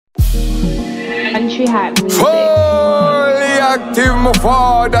country hype music. Fully active, my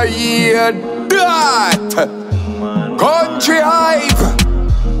father, yeah, that. Country hype.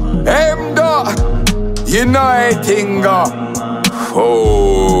 Mdotr, you know I think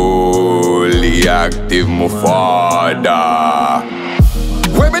fully active, my father.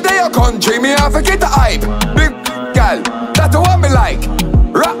 When me there country, me have to get the hype. Big gal, that's what me like.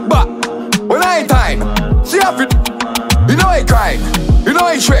 Rock back, when I time, she have it. You know I crime, you know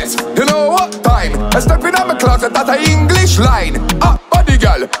I stress. You know what time? I step in on my closet, that's an English line. Up on the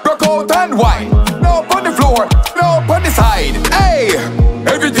girl, rock out and wine. No up on the floor, no up on the side. Hey,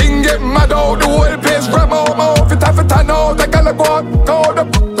 everything get mad out, the whole place ram out. My outfit have a tan out, the girl go up,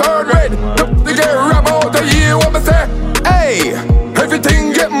 turn red. The girl ram out, the year what me say. Hey,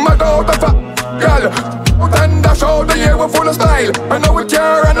 everything get mad out of a girl. And dash out, the year we full of style. I know we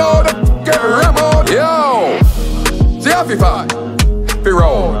care, I know the girl ram out. Yo, see how we fight, we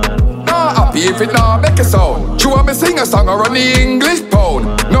roll. Not happy if it not make a sound. She want me sing a song or run the English pound.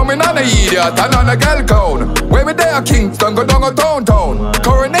 No me not a idiot, I not a girl cone. When me there Kingston, go down a town.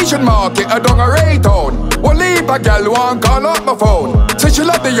 Coronation Market, I down a Ray town. One leave a girl want call up my phone. Say she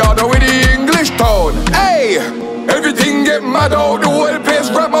love the yard with the English tone. Hey, everything get mad out, the whole place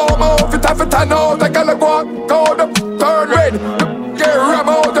ram out. My outfit have a tan out, the girl go up, turn red. Get ram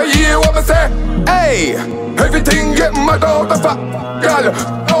out, the year what me say. Hey, everything get mad out, the fat girl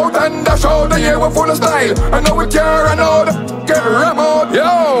out and dash out, the year we full of style. I know we care, I know the get ram out.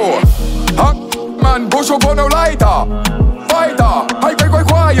 Yo, hot man push up on no lighter. Fighter, high grade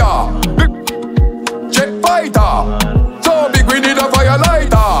choir. Big jet fighter. So big we need a fire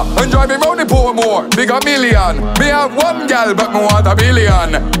lighter. And drive him round the poor more, big a million. Me have one gal but me want a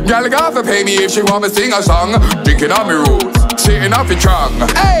billion. Gal got to pay me if she want me sing a song. Drinking on me rules, sitting off the trunk.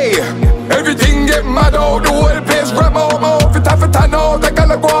 Hey, everything get mad out, the whole place ram out. My outfit have a tan out, the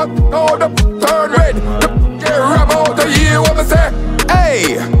gal go up, turn red. Get ram out, the year what me say.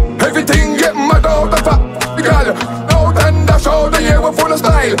 Hey, everything get mad out, the fat gal out and dash out, the year we full of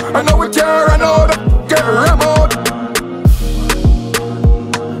style. I know we care, I know the